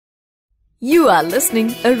You are listening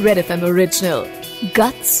a Red FM original.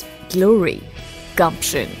 Guts, Glory,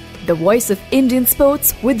 Gumption. The voice of Indian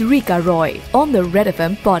sports with Rika Roy on the Red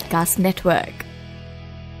FM podcast network.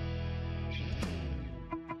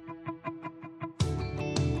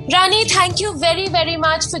 Rani, thank you very, very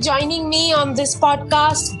much for joining me on this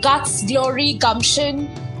podcast, Guts, Glory, Gumption.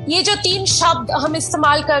 ये जो तीन शब्द हम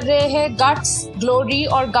इस्तेमाल कर रहे हैं, guts, glory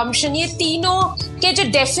और गम्पशन, ये तीनों के जो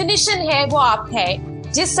डेफिनेशन है वो आप है।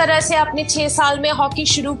 जिस तरह से आपने 6 साल में हॉकी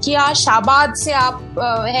शुरू किया, शाबाद से आप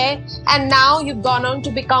है, and now you gone on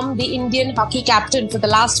to become the Indian hockey captain for the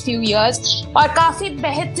last few years, और काफी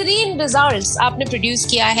बेहतरीन रिजल्ट्स आपने प्रोड्यूस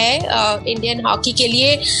किया है इंडियन हॉकी के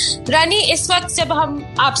लिए। रानी, इस वक्त जब हम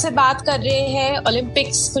आपसे बात कर रहे हैं,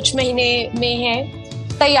 ओलंपिक्स कुछ महीने में है,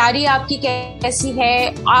 तैयारी आपकी कैसी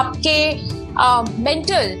है? आपके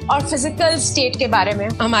मेंटल और फिजिकल स्टेट के बारे में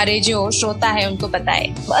हमारे जो श्रोता है उनको बताएं।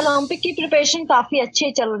 ओलंपिक की प्रिपरेशन काफी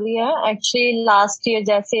अच्छी चल रही है। एक्चुअली लास्ट ईयर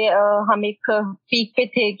जैसे हम एक पीक पे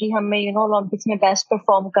थे कि हमें ओलंपिक्स में बेस्ट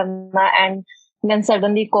परफॉर्म करना, एंड देन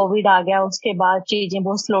सडनली कोविड आ गया। उसके बाद चीजें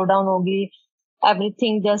बहुत स्लो डाउन हो गई,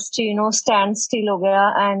 एवरीथिंग जस्ट स्टैंड स्टिल हो गया।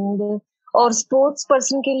 एंड और स्पोर्ट्स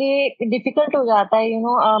पर्सन के लिए डिफिकल्ट हो जाता है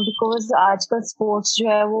बिकॉज आजकल स्पोर्ट्स जो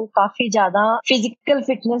है वो काफी ज्यादा फिजिकल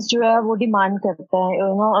फिटनेस जो है वो डिमांड करता है।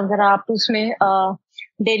 अगर आप उसमें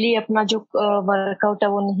डेली अपना जो वर्कआउट है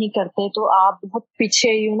वो नहीं करते तो आप बहुत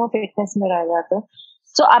पीछे फिटनेस में रह जाते हैं।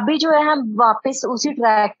 सो अभी जो है हम वापस उसी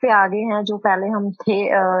ट्रैक पे आ गए हैं जो पहले हम थे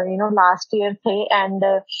लास्ट ईयर थे। एंड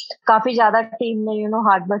काफी ज्यादा टीम ने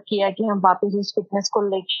हार्ड वर्क किया कि हम वापस उस फिटनेस को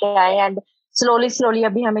लेके आए। एंड स्लोली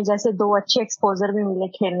अभी हमें जैसे 2 अच्छे एक्सपोजर भी मिले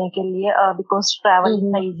खेलने के लिए, बिकॉज ट्रैवल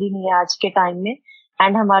इतना इजी नहीं है आज के टाइम में।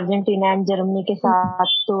 एंड हम अर्जेंटीना एंड जर्मनी के साथ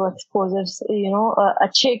 2 एक्सपोजर्स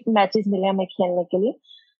अच्छे मैचेस मिले हमें खेलने के लिए।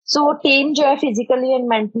 सो टीम जो है फिजिकली एंड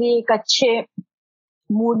मेंटली एक अच्छे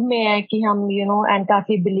मूड में है कि हम एंड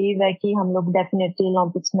काफी बिलीव है कि हम लोग डेफिनेटली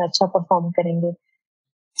ओलंपिक्स में अच्छा परफॉर्म करेंगे।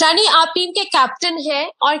 रानी, आप टीम के कैप्टन हैं,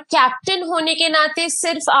 और कैप्टन होने के नाते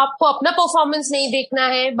सिर्फ आपको अपना परफॉर्मेंस नहीं देखना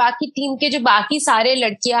है, बाकी टीम के जो बाकी सारे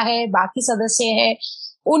लड़कियां हैं, बाकी सदस्य हैं,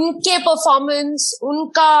 उनके परफॉर्मेंस,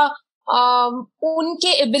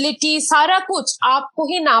 उनके एबिलिटी, सारा कुछ आपको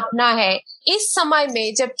ही नापना है इस समय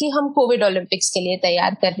में, जबकि हम कोविड ओलंपिक्स के लिए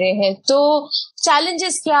तैयार कर रहे हैं। तो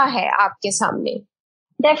चैलेंजेस क्या है आपके सामने?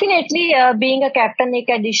 डेफिनेटली बीइंग अ कैप्टन एक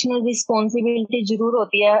एडिशनल रिस्पॉन्सिबिलिटी जरूर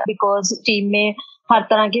होती है, बिकॉज टीम में हर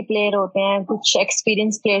तरह के प्लेयर होते हैं, कुछ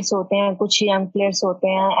एक्सपीरियंस प्लेयर्स होते हैं, कुछ यंग प्लेयर्स होते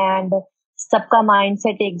हैं, एंड सबका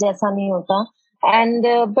माइंडसेट एक जैसा नहीं होता। एंड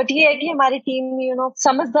बट ये है कि हमारी टीम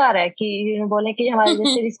समझदार है कि बोले कि हमारे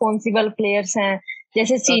जैसे रिस्पॉन्सिबल प्लेयर्स हैं,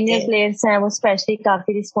 जैसे सीनियर प्लेयर्स हैं, वो स्पेशली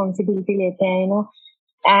काफी रिस्पॉन्सिबिलिटी लेते हैं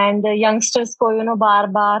एंड यंगस्टर्स को बार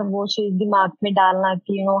बार वो चीज दिमाग में डालना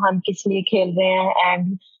कि हम किस लिए खेल रहे हैं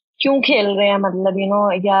एंड क्यों खेल रहे हैं,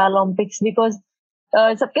 मतलब या ओलंपिक्स। बिकॉज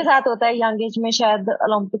सबके साथ होता है, यंग एज में शायद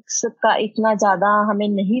ओलंपिक्स का इतना ज्यादा हमें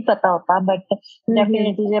नहीं पता होता, बट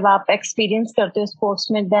डेफिनेटली जब आप एक्सपीरियंस करते हो स्पोर्ट्स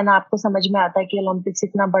में, देन आपको समझ में आता है कि ओलंपिक्स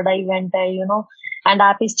इतना बड़ा इवेंट है एंड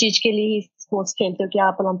आप इस चीज के लिए ही स्पोर्ट्स खेलते हो कि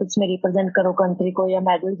आप ओलंपिक्स में रिप्रेजेंट करो कंट्री को या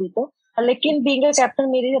मेडल जीतो। लेकिन बीइंग अ कैप्टन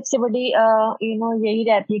मेरी सबसे बड़ी यही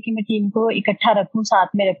रहती है कि मैं टीम को इकट्ठा रखूं,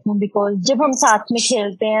 साथ में रखूं, बिकॉज जब हम साथ में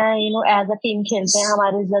खेलते हैं एज अ टीम खेलते हैं,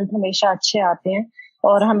 हमारे रिजल्ट हमेशा अच्छे आते हैं।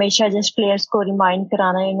 और हमेशा जस्ट प्लेयर्स को रिमाइंड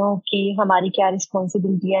कराना कि हमारी क्या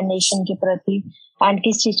रिस्पॉन्सिबिलिटी है नेशन के प्रति एंड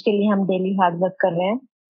किस चीज के लिए हम डेली हार्ड वर्क कर रहे हैं।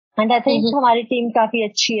 एंड आई थिंक हमारी टीम काफी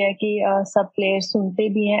अच्छी है कि सब प्लेयर्स सुनते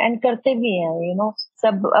भी हैं एंड करते भी हैं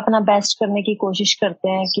सब अपना बेस्ट करने की कोशिश करते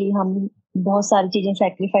हैं कि हम बहुत सारी चीजें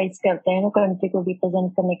सैक्रिफाइस करते हैं कंट्री को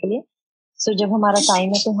रिप्रेजेंट करने के लिए। सो जब हमारा टाइम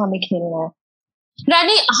है तो हमें खेलना है।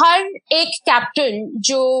 रानी, हर एक कैप्टन,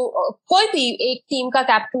 जो कोई भी एक टीम का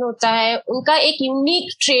कैप्टन होता है, उनका एक यूनिक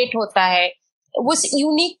ट्रेट होता है, उस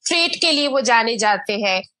यूनिक ट्रेट के लिए वो जाने जाते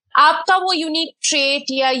हैं। आपका वो यूनिक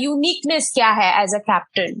ट्रेट या यूनिकनेस क्या है एज अ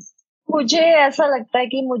कैप्टन? मुझे ऐसा लगता है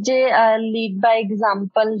कि मुझे लीड बाय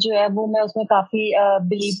एग्जांपल जो है वो मैं उसमें काफी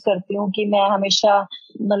बिलीव करती हूँ कि मैं हमेशा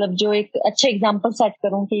मतलब जो एक अच्छा एग्जांपल सेट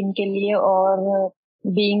करूँ टीम के लिए, और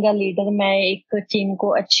बीइंग अ लीडर मैं एक टीम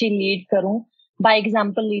को अच्छी लीड करूँ, बाय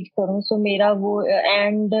एग्जांपल लीड करूँ। सो मेरा वो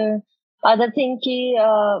एंड अदर थिंग की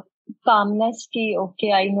कामनेस की ओके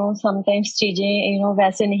आई नो समटाइम्स चीजें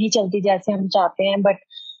वैसे नहीं चलती जैसे हम चाहते हैं, बट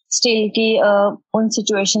स्टिल की उन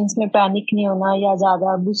सिचुएशंस में पैनिक नहीं होना या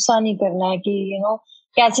ज्यादा गुस्सा नहीं करना है कि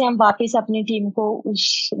कैसे हम वापस अपनी टीम को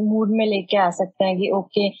उस मूड में लेके आ सकते हैं कि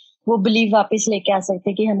ओके वो बिलीव वापस लेके आ सकते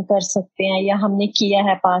हैं कि हम कर सकते हैं या हमने किया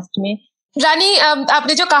है पास्ट में, रानी,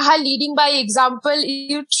 आपने जो कहा leading by example,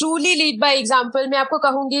 you truly lead by example. मैं आपको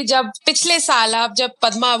कहूंगी, जब पिछले साल आप जब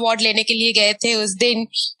पद्मा अवार्ड लेने के लिए गए थे, उस दिन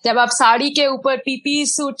जब आप साड़ी के ऊपर पीपी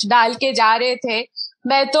सूट डाल के जा रहे थे,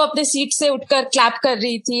 मैं तो अपने सीट से उठकर क्लैप कर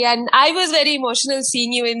रही थी, and I was very emotional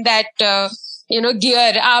seeing you in that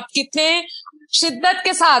gear. आप कितने शिद्दत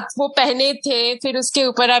के साथ वो पहने थे, फिर उसके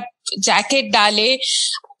ऊपर आप जैकेट डाले,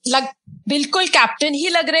 बिल्कुल कैप्टन ही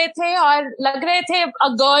लग रहे थे, और लग रहे थे a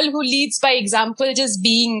girl who leads by example, just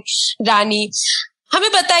being Rani. हमें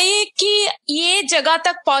बताइए कि ये जगह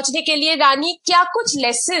तक पहुंचने के लिए रानी क्या कुछ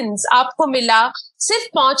लेसन्स आपको मिला? सिर्फ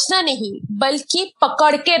पहुंचना नहीं, बल्कि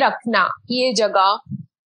पकड़ के रखना ये जगह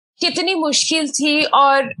कितनी मुश्किल थी,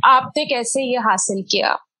 और आपने कैसे ये हासिल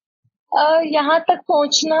किया? यहाँ तक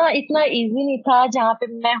पहुंचना इतना इजी नहीं था जहाँ पे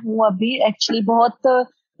मैं हूँ अभी। एक्चुअली बहुत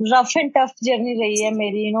रफ एंड टफ जर्नी रही है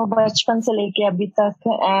मेरी, बचपन से लेके अभी तक।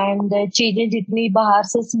 एंड चीजें जितनी बाहर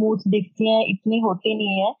से स्मूथ दिखती हैं इतनी होती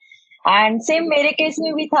नहीं है। एंड सेम मेरे केस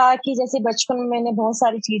में भी था कि जैसे बचपन में मैंने बहुत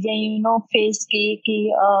सारी चीजें फेस की कि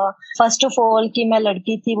फर्स्ट ऑफ ऑल कि मैं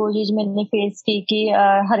लड़की थी, वो चीज मैंने फेस की कि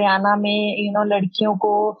हरियाणा में लड़कियों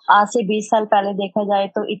को आज से 20 साल पहले देखा जाए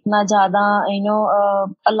तो इतना ज्यादा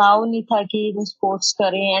अलाउ नहीं था कि वो स्पोर्ट्स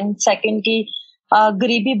करें। एंड सेकंड की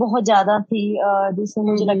गरीबी बहुत ज्यादा थी, जिसमें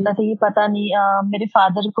मुझे लगता था कि पता नहीं, मेरे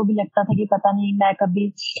फादर को भी लगता था कि पता नहीं मैं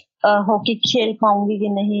कभी हॉकी खेल पाऊंगी कि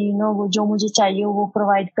नहीं, वो जो मुझे चाहिए वो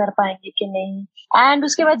प्रोवाइड कर पाएंगे कि नहीं। एंड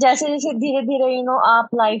उसके बाद जैसे जैसे धीरे धीरे आप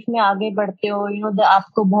लाइफ में आगे बढ़ते हो,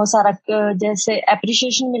 आपको बहुत सारा जैसे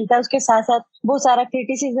अप्रिशिएशन मिलता है, उसके साथ साथ बहुत सारा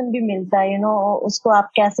क्रिटिसिज्म भी मिलता है। उसको आप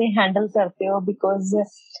कैसे हैंडल करते हो, बिकॉज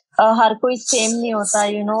हर कोई सेम नहीं होता,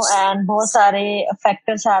 एंड बहुत सारे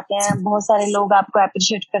फैक्टर्स आते हैं। बहुत सारे लोग आपको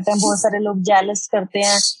अप्रिशिएट करते हैं, बहुत सारे लोग जेलस करते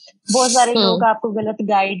हैं, बहुत सारे लोग आपको गलत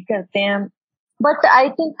गाइड करते हैं। बट आई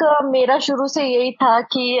थिंक मेरा शुरू से यही था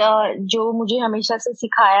कि जो मुझे हमेशा से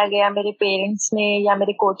सिखाया गया मेरे पेरेंट्स ने या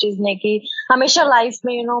मेरे कोचेस ने कि हमेशा लाइफ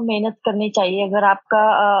में मेहनत करनी चाहिए। अगर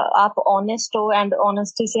आप ऑनेस्ट हो एंड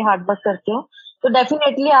ऑनेस्टी से हार्ड वर्क करते हो तो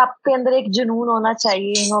डेफिनेटली आपके अंदर एक जुनून होना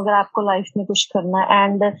चाहिए अगर आपको लाइफ में कुछ करना है।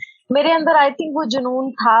 एंड मेरे अंदर आई थिंक वो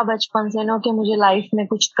जुनून था बचपन से कि मुझे लाइफ में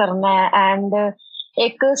कुछ करना है। एंड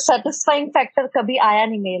एक सेटिस्फाइंग फैक्टर कभी आया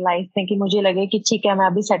नहीं मेरी लाइफ में कि मुझे लगे कि ठीक है मैं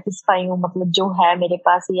अभी सेटिस्फाई हूँ, मतलब जो है मेरे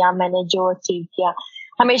पास या मैंने जो अचीव किया।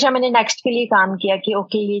 हमेशा मैंने नेक्स्ट के लिए काम किया कि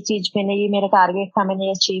ओके ये चीज ये मेरा टारगेट था, मैंने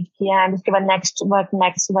ये अचीव किया, एंड उसके बाद next work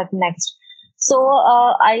next work next. सो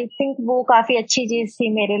आई थिंक वो काफी अच्छी चीज थी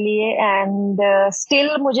मेरे लिए। एंड स्टिल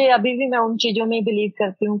मुझे अभी भी मैं उन चीजों में बिलीव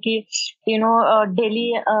करती हूँ कि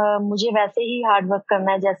डेली मुझे वैसे ही हार्ड वर्क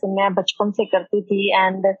करना है जैसे मैं बचपन से करती थी।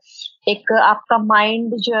 एंड एक आपका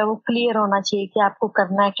माइंड जो है वो क्लियर होना चाहिए कि आपको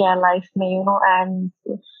करना है क्या लाइफ में, एंड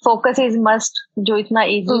फोकस इज मस्ट, जो इतना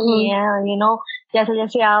इजी नहीं है। जैसे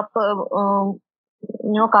जैसे आप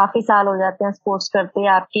काफी साल हो जाते हैं स्पोर्ट्स करते हैं,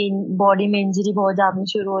 आपकी बॉडी में इंजरी बहुत ज्यादा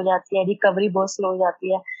शुरू हो जाती है, रिकवरी बहुत स्लो हो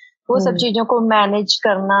जाती है। वो सब चीजों को मैनेज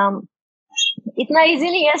करना इतना इजी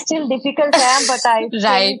नहीं है, स्टिल डिफिकल्ट है। बट आई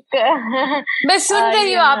राइट मैं सुन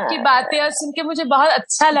रही हूँ आपकी बातें, और सुन के मुझे बहुत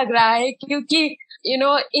अच्छा लग रहा है, क्योंकि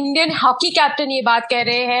इंडियन हॉकी कैप्टन ये बात कह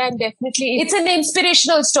रहे हैं, and definitely it's an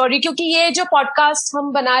inspirational story. क्योंकि ये जो पॉडकास्ट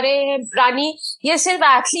हम बना रहे हैं रानी, ये सिर्फ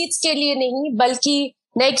एथलीट्स के लिए नहीं, बल्कि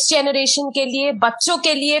नेक्स्ट जेनरेशन के लिए, बच्चों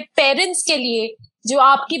के लिए, पेरेंट्स के लिए, जो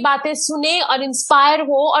आपकी बातें सुने और इंस्पायर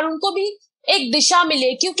हो और उनको भी एक दिशा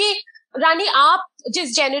मिले। क्योंकि रानी, आप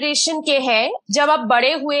जिस जेनरेशन के हैं, जब आप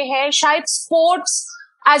बड़े हुए हैं, शायद sports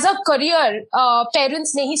as a career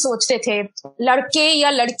parents नहीं सोचते थे। लड़के या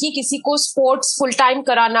लड़की किसी को स्पोर्ट्स फुल टाइम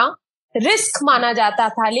कराना रिस्क माना जाता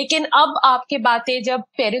था। लेकिन अब आपके बातें जब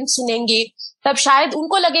पेरेंट्स सुनेंगे, तब शायद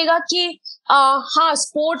उनको लगेगा कि हाँ,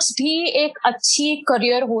 स्पोर्ट्स भी एक अच्छी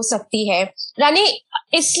करियर हो सकती है। रानी,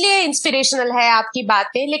 इसलिए इंस्पिरेशनल है आपकी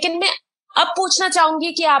बातें। लेकिन मैं अब पूछना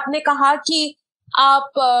चाहूंगी कि आपने कहा कि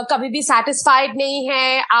आप कभी भी सेटिस्फाइड नहीं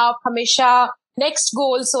हैं, आप हमेशा नेक्स्ट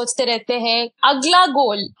गोल सोचते रहते हैं। अगला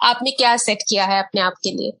गोल आपने क्या सेट किया है अपने आप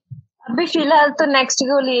के लिए? अभी फिलहाल तो नेक्स्ट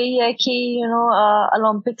गोल यही है कि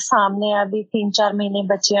ओलंपिक्स सामने, अभी 3-4 महीने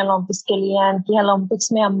बचे हैं ओलंपिक्स के लिए, एंड कि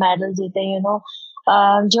ओलंपिक्स में हम मेडल जीते।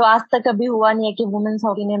 जो आज तक अभी हुआ नहीं है कि वुमेन्स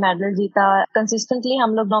हॉकी ने मेडल जीता। कंसिस्टेंटली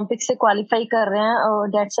हम लोग ओलंपिक्स से क्वालिफाई कर रहे हैं,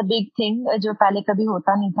 दैट्स अ बिग थिंग, जो पहले कभी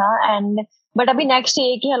होता नहीं था। एंड बट अभी नेक्स्ट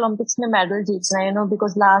ये कि ओलंपिक्स में मेडल जीतना है,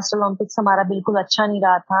 बिकॉज लास्ट ओलंपिक्स हमारा बिल्कुल अच्छा नहीं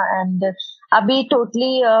रहा था। एंड अभी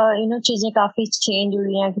टोटली चीजें काफी चेंज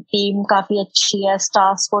हुई हैं, टीम काफी अच्छी है,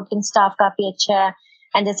 स्टाफ स्पोर्टिंग स्टाफ काफी अच्छा है।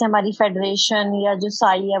 एंड जैसे हमारी फेडरेशन या जो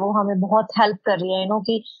साई है वो हमें बहुत हेल्प कर रही है,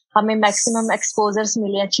 कि हमें मैक्सिमम एक्सपोजर्स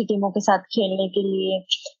मिले अच्छी टीमों के साथ खेलने के लिए।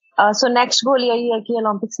 सो नेक्स्ट गोल यही है कि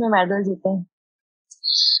ओलंपिक्स में मेडल जीते।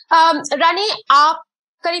 रानी, आप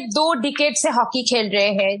करीब 2 डिकेड से हॉकी खेल रहे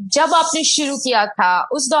हैं। जब आपने शुरू किया था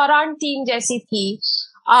उस दौरान टीम जैसी थी,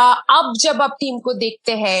 अब जब आप टीम को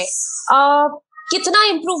देखते हैं, कितना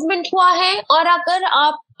इम्प्रूवमेंट हुआ है? और अगर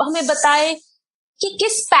आप हमें बताएं कि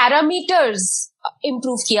किस पैरामीटर्स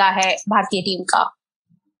इम्प्रूव किया है भारतीय टीम का।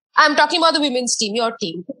 I am talking about the women's team, your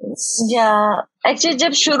team. या एक्चुअली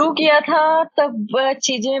जब शुरू किया था तब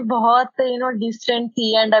चीजें बहुत डिफरेंट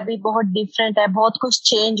थी, एंड अभी बहुत डिफरेंट है। बहुत कुछ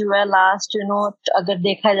चेंज हुआ है लास्ट अगर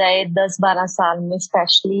देखा जाए 10-12 साल में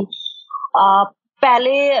स्पेशली।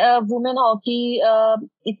 पहले वुमेन हॉकी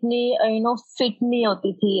इतनी फिट नहीं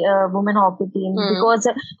होती थी, वुमेन हॉकी टीम, बिकॉज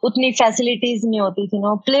उतनी फैसिलिटीज नहीं होती थी।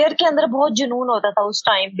 प्लेयर के अंदर बहुत जुनून होता था उस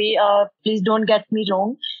टाइम भी, please don't get me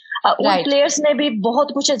wrong. उन प्लेयर्स ने भी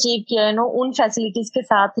बहुत कुछ अचीव किया उन फैसिलिटीज के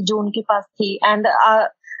साथ जो उनके पास थी। एंड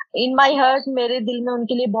इन माई हार्ट, मेरे दिल में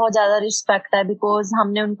उनके लिए बहुत ज्यादा रिस्पेक्ट है, बिकॉज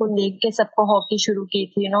हमने उनको देख के सबको हॉकी शुरू की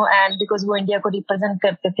थी एंड बिकॉज वो इंडिया को रिप्रेजेंट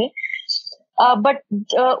करते थे। बट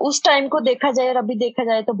उस टाइम को देखा जाए और अभी देखा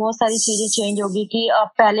जाए तो बहुत सारी चीजें चेंज होगी कि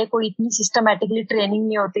पहले कोई इतनी सिस्टमेटिकली ट्रेनिंग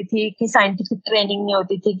नहीं होती थी, कि साइंटिफिक ट्रेनिंग नहीं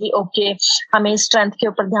होती थी कि ओके हमें स्ट्रेंथ के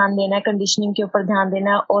ऊपर ध्यान देना है, कंडीशनिंग के ऊपर ध्यान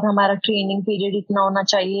देना है, और हमारा ट्रेनिंग पीरियड इतना होना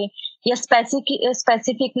चाहिए, या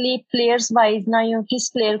स्पेसिफिकली प्लेयर्स वाइज ना हो किस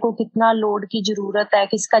प्लेयर को कितना लोड की जरूरत है,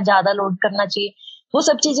 किसका ज्यादा लोड करना चाहिए। वो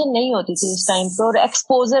सब चीजें नहीं होती थी उस टाइम पे, और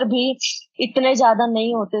एक्सपोजर भी इतने ज्यादा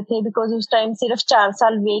नहीं होते थे, बिकॉज उस टाइम सिर्फ 4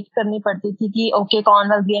 साल वेट करनी पड़ती थी कि ओके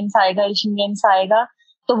कॉमनवेल्थ गेम्स आएगा, एशियन गेम्स आएगा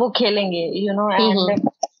तो वो खेलेंगे एंड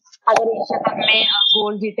अगर एशिया कप में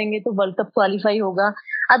गोल्ड जीतेंगे तो वर्ल्ड कप क्वालिफाई होगा।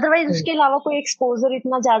 अदरवाइज उसके अलावा कोई एक्सपोजर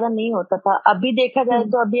इतना ज्यादा नहीं होता था। अभी देखा जाए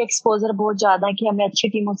तो अभी एक्सपोजर बहुत ज्यादा है कि हमें अच्छी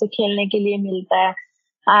टीमों से खेलने के लिए मिलता है,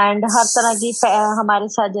 एंड हर तरह की हमारे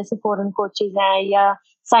साथ जैसे फॉरेन कोचेज हैं या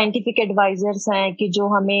साइंटिफिक एडवाइजर्स हैं कि जो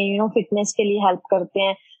हमें फिटनेस के लिए हेल्प करते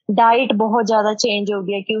हैं। डाइट बहुत ज्यादा चेंज हो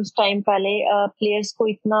गया कि उस टाइम पहले प्लेयर्स को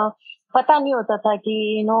इतना पता नहीं होता था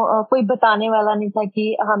कि कोई बताने वाला नहीं था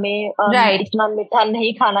कि हमें इतना मीठा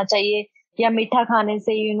नहीं खाना चाहिए, या मीठा खाने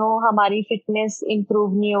से हमारी फिटनेस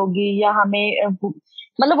इंप्रूव नहीं होगी, या हमें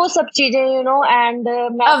मतलब वो सब चीजें एंड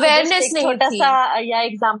मैं अवेयरनेस नहीं छोटा सा या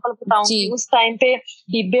एग्जांपल बताऊंगी। उस टाइम पे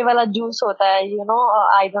डिब्बे वाला जूस होता है,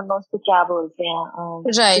 आई डोंट नो उसको क्या बोलते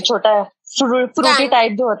हैं, छोटा फ्रूटी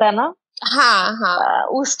टाइप जो होता है ना। हाँ,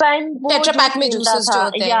 उस टाइम वो टेट्रापैक में जूसेस जो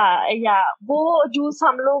होते हैं, या वो जूस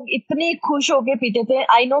हम लोग इतने खुश होके पीते थे।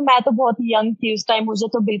 आई नो मैं तो बहुत यंग थी उस टाइम, मुझे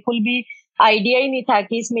तो बिल्कुल भी आइडिया ही नहीं था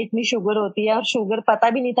कि इसमें इतनी शुगर होती है, और शुगर पता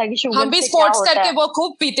भी नहीं था कि शुगर हम भी स्पोर्ट्स करके वो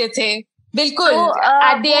खूब पीते थे, बिल्कुल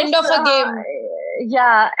at the end of a game. या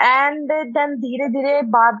एंड देन धीरे धीरे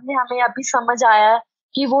बाद में हमें अभी समझ आया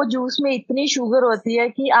कि वो जूस में इतनी शुगर होती है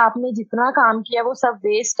कि आपने जितना काम किया वो सब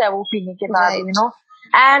वेस्ट है वो पीने के बाद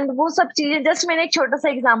एंड वो सब चीजें। जस्ट मैंने एक छोटा सा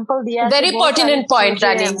एग्जांपल दिया। वेरी पर्टिनेंट पॉइंट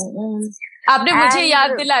रानी, आपने मुझे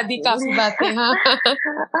याद दिला दी काफी बातें।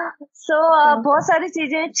 सो बहुत सारी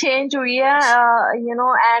चीजें चेंज हुई है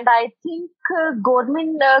एंड आई थिंक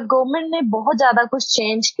गवर्नमेंट ने बहुत ज्यादा कुछ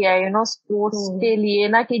चेंज किया है स्पोर्ट्स के लिए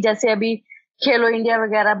ना, कि जैसे अभी खेलो इंडिया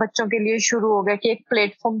वगैरह बच्चों के लिए शुरू हो गया कि एक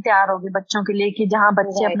प्लेटफॉर्म तैयार हो गया बच्चों के लिए कि जहां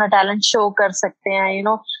बच्चे अपना टैलेंट शो कर सकते हैं।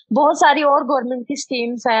 बहुत सारी और गवर्नमेंट की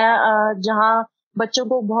स्कीम्स हैं जहां बच्चों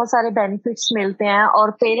को बहुत सारे बेनिफिट्स मिलते हैं,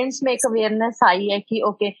 और पेरेंट्स में एक अवेयरनेस आई है कि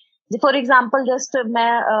ओके फॉर एग्जाम्पल जस्ट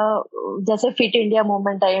मैं जैसे फिट इंडिया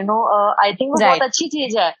मूवमेंट है आई थिंक वो बहुत अच्छी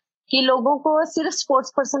चीज है कि लोगों को सिर्फ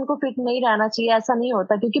स्पोर्ट्स पर्सन को फिट नहीं रहना चाहिए, ऐसा नहीं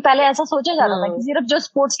होता। क्योंकि पहले ऐसा सोचा जाता था कि सिर्फ जो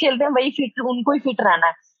स्पोर्ट्स खेलते हैं वही फिट, उनको ही फिट रहना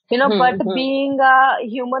है बट बीइंग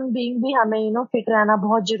ह्यूमन बीइंग भी हमें फिट रहना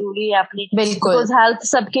बहुत जरूरी है अपनी, बिकॉज हेल्थ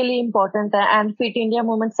सबके लिए इम्पोर्टेंट है। एंड फिट इंडिया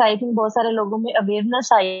मूवमेंट से आई थिंक बहुत सारे लोगों में अवेयरनेस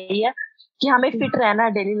आई है कि हमें फिट रहना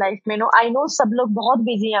है डेली लाइफ में। आई नो सब लोग बहुत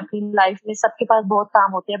बिजी हैं अपनी लाइफ में, सबके पास बहुत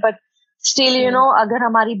काम होते हैं, बट स्टिल अगर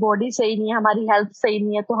हमारी बॉडी सही नहीं है, हमारी हेल्थ सही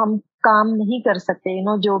नहीं है, तो हम काम नहीं कर सकते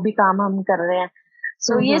जो भी काम हम कर रहे हैं।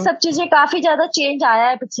 सो ये सब चीजें काफी ज्यादा चेंज आया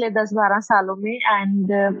है पिछले 10-12 सालों में,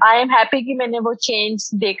 एंड आई एम हैप्पी कि मैंने वो चेंज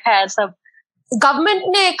देखा है सब। गवर्नमेंट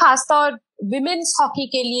ने खासतौर विमेन्स हॉकी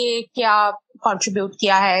के लिए क्या कंट्रीब्यूट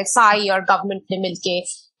किया है? साई और गवर्नमेंट ने मिलके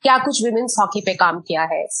क्या कुछ विमेन्स हॉकी पे काम किया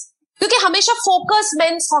है? क्योंकि हमेशा फोकस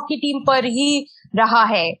मेंस हॉकी टीम पर ही रहा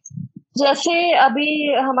है। जैसे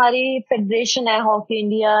अभी हमारी फेडरेशन है हॉकी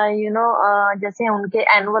इंडिया, जैसे उनके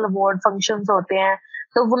एनुअल अवार्ड फंक्शंस होते हैं,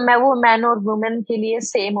 तो वो मैन और वुमेन के लिए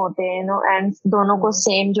सेम होते हैं एंड दोनों को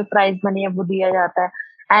सेम जो प्राइज मनी है वो दिया जाता है।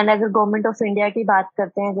 एंड अगर गवर्नमेंट ऑफ इंडिया की बात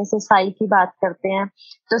करते हैं, जैसे साई की बात करते हैं,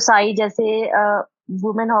 तो साई जैसे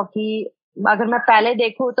वुमेन हॉकी अगर मैं पहले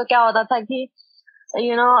देखूं तो क्या होता था कि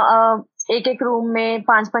एक एक रूम में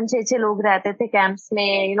 5-5 6-6 लोग रहते थे कैंप्स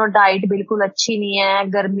में। डाइट बिल्कुल अच्छी नहीं है,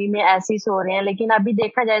 गर्मी में ऐसे ही सो रहे हैं। लेकिन अभी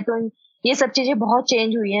देखा जाए तो ये सब चीजें बहुत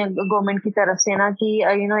चेंज हुई हैं गवर्नमेंट की तरफ से ना, कि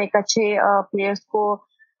एक अच्छे प्लेयर्स को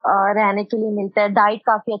रहने के लिए मिलता है, डाइट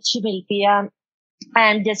काफी अच्छी मिलती है।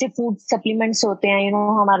 एंड जैसे फूड सप्लीमेंट्स होते हैं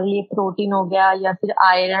हमारे लिए प्रोटीन हो गया या फिर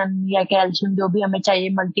आयरन या कैल्शियम जो भी हमें चाहिए,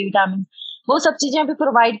 मल्टीविटामिन, वो सब चीजें अभी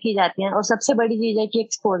प्रोवाइड की जाती हैं। और सबसे बड़ी चीज है कि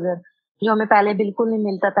एक्सपोजर, जो हमें पहले बिल्कुल नहीं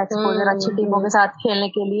मिलता था, एक्सपोजर अच्छी टीमों के साथ खेलने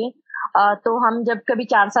के लिए। तो हम जब कभी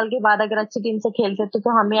 4 साल के बाद अगर अच्छी टीम से खेलते थे तो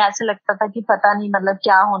हमें ऐसे लगता था कि पता नहीं मतलब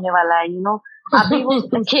क्या होने वाला है अभी वो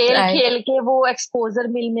खेल खेल के वो एक्सपोजर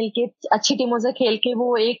मिल मिल के अच्छी टीमों से खेल के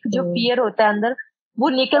वो एक जो फियर होता है अंदर, वो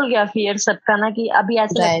निकल गया फियर सबका ना, कि अभी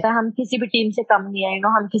ऐसा लगता है हम किसी भी टीम से कम नहीं है,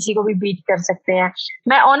 हम किसी को भी बीट कर सकते हैं।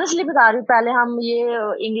 मैं ऑनेस्टली बता रही हूँ, पहले हम ये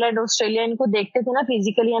इंग्लैंड ऑस्ट्रेलिया इनको देखते थे ना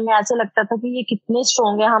फिजिकली, हमें ऐसे लगता था कि ये कितने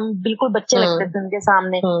स्ट्रॉन्ग है, हम बिल्कुल बच्चे लगते थे उनके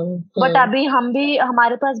सामने। बट अभी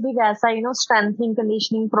हमारे पास भी वैसा स्ट्रेंथनिंग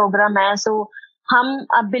कंडीशनिंग प्रोग्राम है। सो हम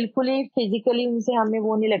अब बिल्कुल ही फिजिकली उनसे हमें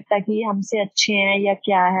वो नहीं लगता कि ये हमसे अच्छे हैं या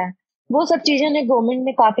क्या है। वो सब चीजें ने गवर्नमेंट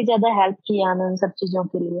ने काफी ज्यादा हेल्प किया हमें उन सब चीजों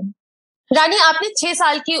के लिए। रानी, आपने 6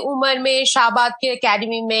 साल की उम्र में शाहबाद के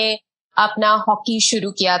एकेडमी में अपना हॉकी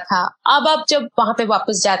शुरू किया था। अब आप जब वहां पे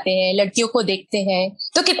वापस जाते हैं, लड़कियों को देखते हैं,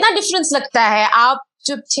 तो कितना डिफरेंस लगता है? आप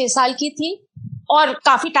जब 6 साल की थी और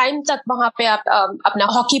काफी टाइम तक वहां पे आप अपना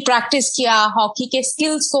हॉकी प्रैक्टिस किया, हॉकी के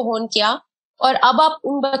स्किल्स को होन किया, और अब आप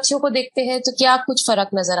उन बच्चों को देखते हैं तो क्या कुछ फर्क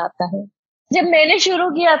नजर आता है? जब मैंने शुरू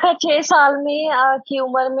किया था 6 साल में की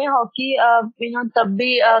उम्र में हॉकी, तब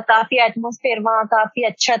भी काफी एटमॉस्फेयर वहाँ काफी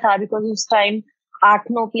अच्छा था, बिकॉज उस टाइम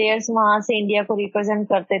 8-9 प्लेयर्स वहां से इंडिया को रिप्रेजेंट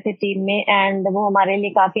करते थे टीम में। एंड वो हमारे लिए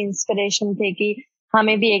काफी इंस्पिरेशन थे कि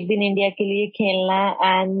हमें भी एक दिन इंडिया के लिए खेलना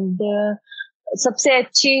है। एंड सबसे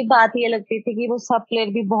अच्छी बात ये लगती थी कि वो सब प्लेयर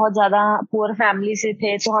भी बहुत ज्यादा पुअर फैमिली से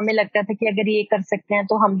थे, तो हमें लगता था कि अगर ये कर सकते हैं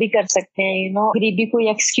तो हम भी कर सकते हैं। गरीबी कोई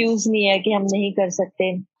एक्सक्यूज नहीं है कि हम नहीं कर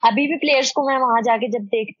सकते। अभी भी प्लेयर्स को मैं वहां जाके जब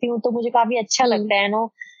देखती हूँ तो मुझे काफी अच्छा लगता है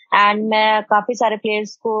एंड मैं काफी सारे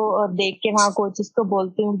प्लेयर्स को देख के वहाँ कोचेस को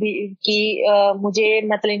बोलती हूँ भी कि मुझे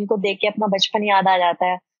मतलब इनको देख के अपना बचपन याद आ जाता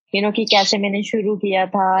है, कि कैसे मैंने शुरू किया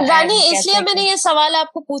था। रानी, इसलिए मैंने ये सवाल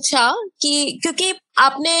आपको पूछा कि क्योंकि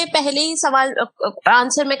आपने पहले ही सवाल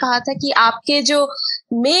आंसर में कहा था कि आपके जो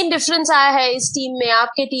मेन डिफरेंस आया है इस टीम में,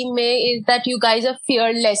 आपके टीम में, is that you guys are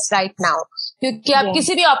fearless right now, क्योंकि आप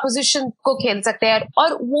किसी भी ऑपोजिशन को खेल सकते हैं।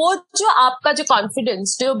 और वो जो आपका जो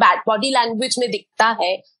कॉन्फिडेंस जो बॉडी लैंग्वेज में दिखता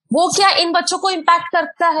है, वो क्या इन बच्चों को इम्पैक्ट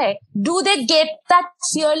करता है? Do they get that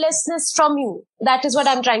fearlessness from you? That is what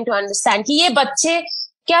I am trying to understand, कि ये बच्चे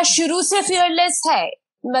क्या शुरू से फियरलेस है,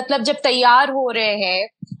 मतलब जब तैयार हो रहे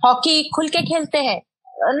हैं हॉकी खुल के खेलते हैं?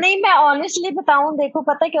 नहीं, मैं ऑनेस्टली बताऊं, देखो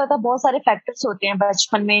पता क्या होता है, बहुत सारे फैक्टर्स होते हैं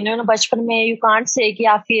बचपन में। बचपन में यू कांट से कि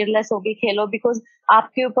आप फियरलेस होके खेलो, बिकॉज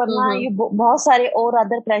आपके ऊपर ना ये बहुत सारे और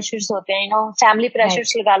अदर प्रेशर्स होते हैं। फैमिली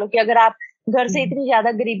प्रेशर्स लगा लो कि अगर आप घर से इतनी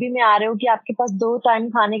ज्यादा गरीबी में आ रहे हो कि आपके पास 2 टाइम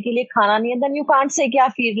खाने के लिए खाना नहीं है, देन यू कांट से कि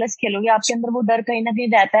आप फियरलेस खेलोगे। आपके अंदर वो डर कहीं ना कहीं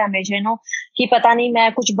रहता है हमेशा कि पता नहीं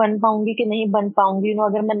मैं कुछ बन पाऊंगी कि नहीं बन पाऊंगी।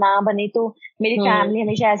 अगर मैं ना बनी तो मेरी फैमिली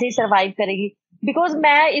हमेशा ऐसे ही सर्वाइव करेगी। बिकॉज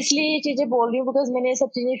मैं इसलिए ये चीजें बोल रही हूँ बिकॉज मैंने ये सब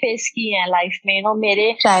चीजें फेस की हैं लाइफ में।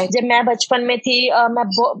 मेरे जब मैं बचपन में थी,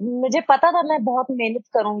 मुझे पता था मैं बहुत मेहनत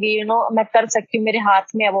करूंगी, मैं कर सकती हूँ, मेरे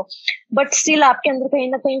हाथ में है वो। बट स्टिल आपके अंदर कहीं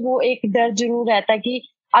ना कहीं वो एक डर जरूर रहता है कि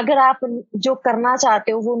अगर आप जो करना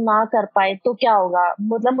चाहते हो वो ना कर पाए तो क्या होगा।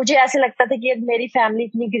 मतलब मुझे ऐसे लगता था कि मेरी फैमिली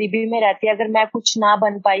इतनी गरीबी में रहती है, अगर मैं कुछ ना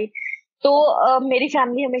बन पाई तो मेरी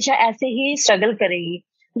फैमिली हमेशा ऐसे ही स्ट्रगल करेगी।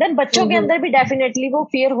 देन बच्चों के अंदर भी डेफिनेटली वो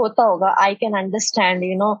फियर होता होगा, I can understand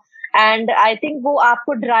and I think वो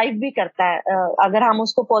आपको ड्राइव भी करता है। अगर हम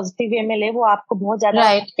उसको पॉजिटिव वे में ले, वो आपको बहुत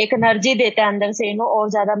ज्यादा एक एनर्जी देता है अंदर से और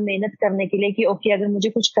ज्यादा मेहनत करने के लिए कि ओके अगर मुझे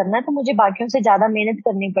कुछ करना है तो मुझे बाकियों से ज्यादा मेहनत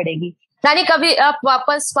करनी पड़ेगी। रानी, कभी आप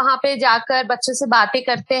वापस वहां पे जाकर बच्चों से बातें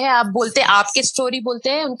करते हैं, आप बोलते, आपके स्टोरी बोलते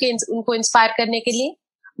हैं उनको इंस्पायर करने के लिए?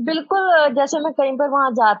 बिल्कुल, जैसे मैं कहीं पर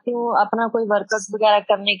वहां जाती हूँ अपना कोई वर्कआउट वगैरह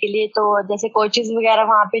करने के लिए, तो जैसे कोचेस वगैरह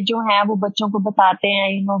वहां पे जो हैं वो बच्चों को बताते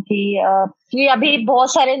हैं कि अभी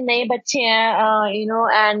बहुत सारे नए बच्चे हैं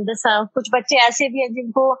एंड कुछ बच्चे ऐसे भी हैं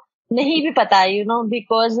जिनको नहीं भी पता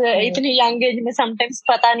बिकॉज इतनी यंग एज में समटाइम्स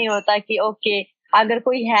पता नहीं होता कि ओके अगर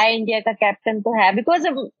कोई है इंडिया का कैप्टन तो है। बिकॉज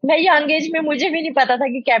मैं यंग एज में मुझे भी नहीं पता था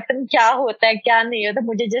कि कैप्टन क्या होता है क्या नहीं होता,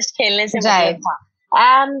 मुझे जस्ट खेलने से मतलब था।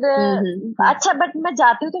 एंड अच्छा, बट मैं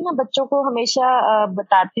जाती हूँ तो मैं बच्चों को हमेशा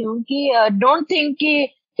बताती हूँ कि डोंट थिंक कि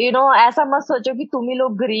ऐसा मत सोचो कि तुम ही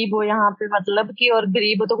लोग गरीब हो यहाँ पे, मतलब कि और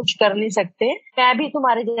गरीब हो तो कुछ कर नहीं सकते। मैं भी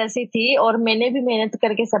तुम्हारे जैसी थी और मैंने भी मेहनत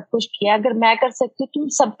करके सब कुछ किया। अगर मैं कर सकती हूँ तुम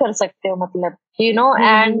सब कर सकते हो, मतलब hmm.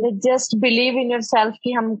 And just believe in yourself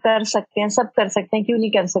कि हम कर सकते हैं, सब कर सकते हैं, क्यों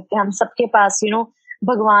नहीं कर सकते। हम सबके पास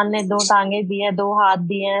भगवान ने दो टांगे दी है, दो हाथ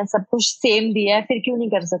दिए हैं, सब कुछ सेम दिया है, फिर क्यों नहीं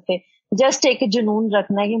कर सकते। जस्ट एक जुनून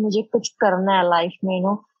रखना है कि मुझे कुछ करना है लाइफ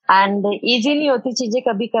में, एंड इजी नहीं होती चीजें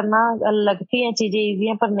कभी करना, लगती हैं चीजें इजी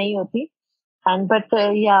हैं पर नहीं होती। एंड बट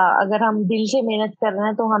या अगर हम दिल से मेहनत कर रहे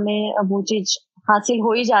हैं तो हमें वो चीज हासिल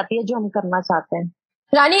हो ही जाती है जो हम करना चाहते हैं।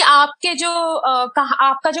 रानी, आपके जो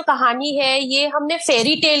आपका जो कहानी है ये हमने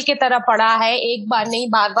फेरी टेल की तरह पढ़ा है, एक बार नहीं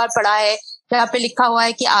बार बार पढ़ा है। जहाँ पे लिखा हुआ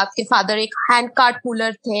है कि आपके फादर एक हैंड कार्ट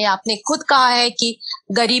पुलर थे, आपने खुद कहा है कि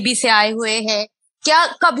गरीबी से आए हुए हैं। क्या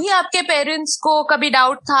कभी आपके पेरेंट्स को कभी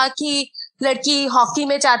डाउट था कि लड़की हॉकी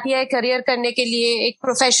में चाहती है करियर करने के लिए, एक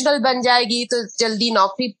प्रोफेशनल बन जाएगी तो जल्दी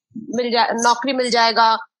नौकरी मिल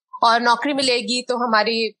जाएगा, और नौकरी मिलेगी तो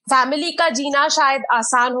हमारी फैमिली का जीना शायद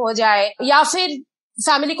आसान हो जाए, या फिर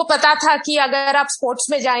फैमिली को पता था कि अगर आप स्पोर्ट्स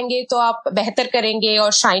में जाएंगे तो आप बेहतर करेंगे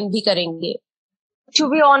और शाइन भी करेंगे? टू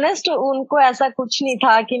बी ऑनेस्ट, उनको ऐसा कुछ नहीं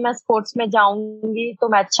था कि मैं स्पोर्ट्स में जाऊंगी तो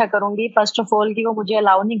मैं अच्छा करूंगी। फर्स्ट ऑफ ऑल कि वो मुझे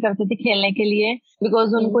अलाउ नहीं करते थे खेलने के लिए,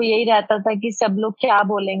 बिकॉज उनको यही रहता था कि सब लोग क्या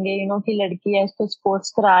बोलेंगे, कि लड़की है इसको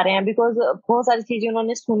स्पोर्ट्स करा रहे हैं। बिकॉज बहुत सारी चीजें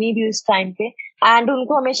उन्होंने सुनी भी उस टाइम पे, एंड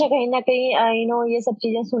उनको हमेशा कहीं ना कहीं ये सब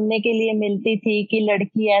चीजें सुनने के लिए मिलती थी कि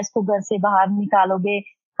लड़की है इसको घर से बाहर निकालोगे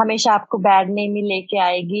हमेशा आपको बैड नेम ही लेके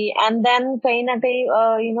आएगी। एंड देन कहीं ना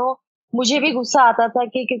कहीं मुझे भी गुस्सा आता था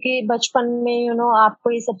कि क्योंकि बचपन में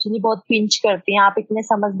आपको ये सब चीजें बहुत पिंच करती हैं, आप इतने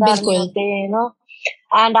समझदार नहीं बिल्कुल। होते,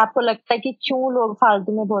 एंड आपको लगता है कि क्यों लोग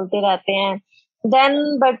फालतू में बोलते रहते हैं। देन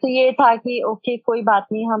बट ये था कि ओके कोई बात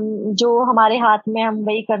नहीं, हम जो हमारे हाथ में हम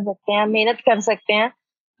वही कर सकते हैं, मेहनत कर सकते हैं।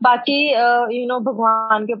 बाकी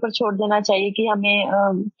भगवान के ऊपर छोड़ देना चाहिए कि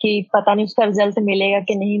हमें कि पता नहीं उसका रिजल्ट मिलेगा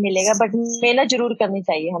कि नहीं मिलेगा, बट मेहनत जरूर करनी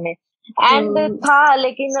चाहिए हमें। And hmm. था,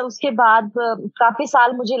 लेकिन उसके बाद काफी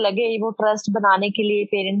साल मुझे लगे वो ट्रस्ट बनाने के लिए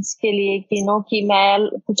पेरेंट्स के लिए कि कि मैं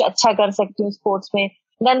कुछ अच्छा कर सकती हूँ स्पोर्ट्स में।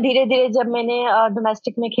 देन धीरे धीरे जब मैंने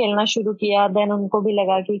डोमेस्टिक में खेलना शुरू किया, देन उनको भी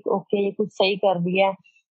लगा कि ओके ये कुछ सही कर दिया।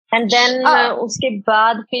 एंड देन उसके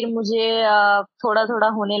बाद फिर मुझे थोड़ा थोड़ा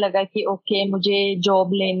होने लगा कि ओके मुझे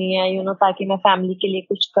जॉब लेनी है ताकि मैं फैमिली के लिए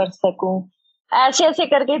कुछ कर सकूं। ऐसे ऐसे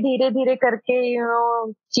करके धीरे धीरे करके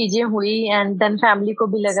चीजें हुई, एंड देन फैमिली को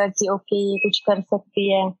भी लगा कि ओके ये कुछ कर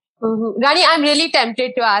सकती है। रानी, I am really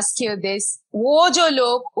tempted to ask you this. वो जो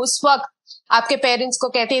लोग उस वक्त आपके पेरेंट्स को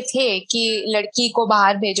कहते थे कि लड़की को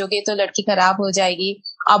बाहर भेजोगे तो लड़की खराब हो जाएगी,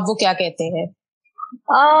 अब वो क्या कहते हैं?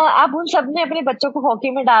 अब उन सब ने अपने बच्चों को हॉकी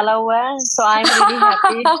में डाला हुआ है, सो आई एम रियली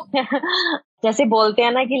हैप्पी। जैसे बोलते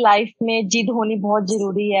हैं ना कि लाइफ में जिद होनी बहुत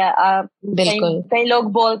जरूरी है। कई बिल्कुल। कई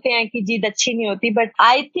लोग बोलते हैं कि जिद अच्छी नहीं होती, बट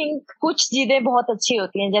आई थिंक कुछ जिदें बहुत अच्छी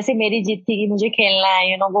होती हैं। जैसे मेरी जिद थी कि मुझे खेलना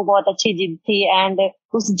है, वो बहुत अच्छी जिद थी, एंड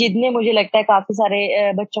उस जिद ने मुझे लगता है काफी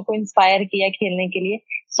सारे बच्चों को इंस्पायर किया खेलने के लिए।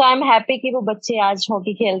 सो आई एम हैप्पी कि वो बच्चे आज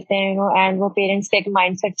हॉकी खेलते हैं, एंड वो पेरेंट्स का एक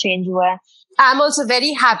माइंडसेट चेंज हुआ है। I'm also very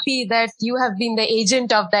happy that you have been the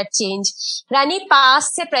agent of that change. Rani,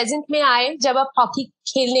 past से प्रेजेंट में आए, जब आप हॉकी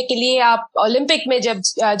खेलने के लिए आप ओलंपिक में जब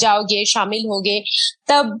जाओगे, शामिल होगे,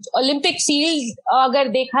 तब ओलंपिक फील्ड अगर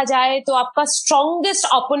देखा जाए तो आपका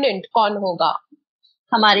स्ट्रॉन्गेस्ट ओपोनेंट कौन होगा?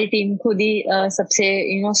 हमारी टीम खुद ही सबसे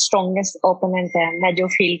स्ट्रॉन्गेस्ट ओपोनेंट है, मैं जो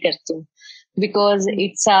फील करती हूँ। Because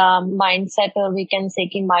it's a mind set, और वी कैन से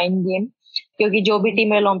कि माइंड गेम। क्योंकि जो भी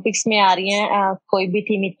टीम ओलंपिक्स में आ रही है, कोई भी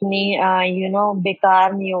टीम इतनी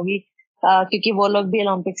बेकार नहीं होगी, क्योंकि वो लोग भी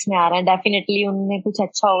ओलंपिक्स में आ रहे हैं। डेफिनेटली उनमें कुछ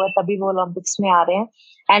अच्छा होगा तभी वो ओलंपिक्स में आ रहे हैं।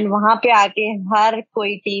 एंड वहां पे आके हर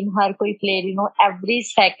कोई टीम, हर कोई player every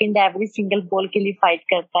second every single ball के लिए फाइट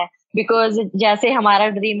करता है। बिकॉज जैसे हमारा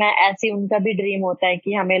ड्रीम है ऐसे उनका भी ड्रीम होता है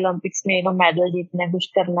कि हमें ओलंपिक्स में मेडल जीतना है, कुछ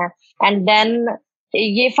करना है। एंड देन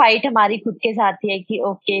ये फाइट हमारी खुद के साथ ही है कि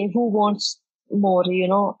okay who wants more,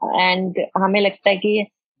 and हमें लगता है कि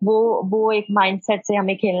वो एक माइंडसेट से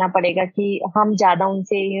हमें खेलना पड़ेगा कि हम ज्यादा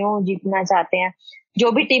उनसे जीतना चाहते हैं।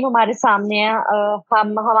 जो भी टीम हमारे सामने है,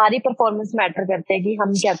 हम हमारी परफॉर्मेंस मैटर करते हैं कि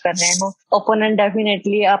हम क्या कर रहे हैं। ओपोनेंट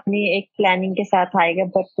डेफिनेटली अपनी एक प्लानिंग के साथ आएगा,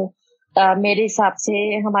 बट मेरे हिसाब से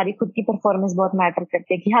हमारी खुद की परफॉर्मेंस बहुत मैटर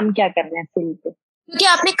करती है कि हम क्या कर रहे हैं फील्ड पे। क्योंकि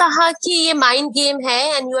आपने कहा कि ये माइंड गेम है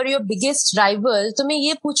and you are your biggest rival, तो मैं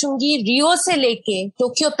ये पूछूंगी, रियो से लेके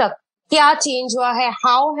टोक्यो तक क्या चेंज हुआ है?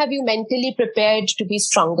 How have you mentally prepared to be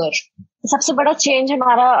stronger? सबसे बड़ा चेंज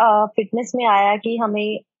हमारा फिटनेस में आया कि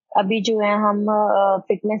हमें अभी जो है हम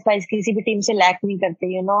फिटनेस वाइज किसी भी टीम से लैक नहीं करते।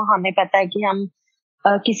 हमें पता है कि हम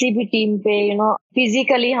किसी भी टीम पे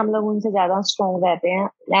फिजिकली हम लोग उनसे ज्यादा स्ट्रॉन्ग रहते हैं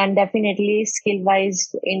and definitely skill wise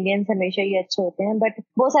Indians हमेशा ही अच्छे होते हैं। बट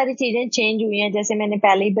बहुत सारी चीजें चेंज हुई हैं, जैसे मैंने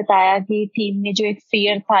पहले ही बताया कि टीम में जो एक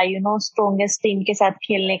फियर था स्ट्रॉन्गेस्ट टीम के साथ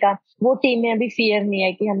खेलने का, वो टीम में अभी फियर नहीं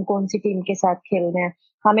है कि हम कौन सी टीम के साथ खेल रहे हैं।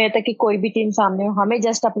 हमें होता है कि कोई भी टीम सामने हो, हमें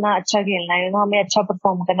जस्ट अपना अच्छा खेलना है, हमें अच्छा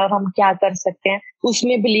परफॉर्म करना और हम क्या कर सकते हैं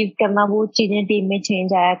उसमें बिलीव करना। वो चीजें टीम में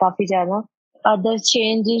चेंज आया काफी ज्यादा। अदर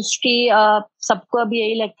चेंजेस की सबको अब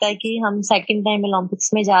यही लगता है कि हम सेकंड टाइम ओलंपिक्स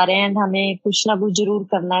में जा रहे हैं एंड हमें कुछ ना कुछ जरूर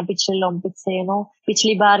करना है पिछले ओलंपिक्स से।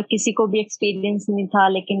 पिछली बार किसी को भी एक्सपीरियंस नहीं था,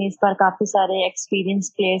 लेकिन इस बार काफी सारे एक्सपीरियंस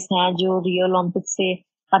प्लेयर्स हैं जो रियो ओलंपिक्स से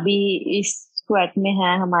अभी इस स्क्वाड में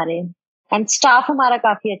है हमारे। एंड स्टाफ हमारा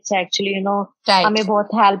काफी अच्छा है एक्चुअली, हमें बहुत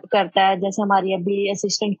हेल्प करता है। जैसे हमारी अभी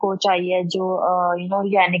असिस्टेंट कोच आई है जो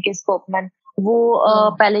यानिक स्कोपमैन, वो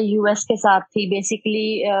पहले यूएस के साथ थी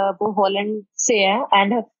बेसिकली, वो हॉलैंड से है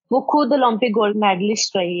एंड वो खुद ओलंपिक गोल्ड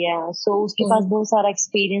मेडलिस्ट रही है। सो उसके पास बहुत सारा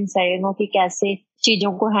एक्सपीरियंस है कि कैसे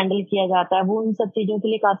चीजों को हैंडल किया जाता है। वो उन सब चीजों के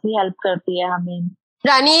लिए काफी हेल्प करती है हमें।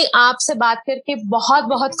 रानी, आपसे बात करके बहुत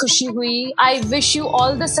बहुत खुशी हुई। I wish you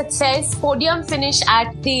all the success, podium finish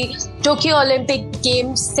at the Tokyo Olympic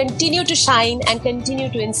games, continue to shine and continue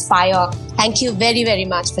to inspire. Thank you very very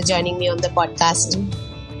much for joining me on the podcast.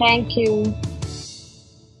 Thank you.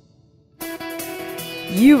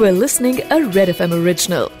 You were listening a Red FM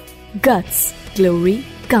original, Guts, Glory,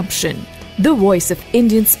 Gumption, the voice of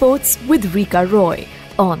Indian sports with Rika Roy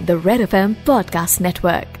on the Red FM Podcast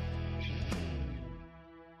Network.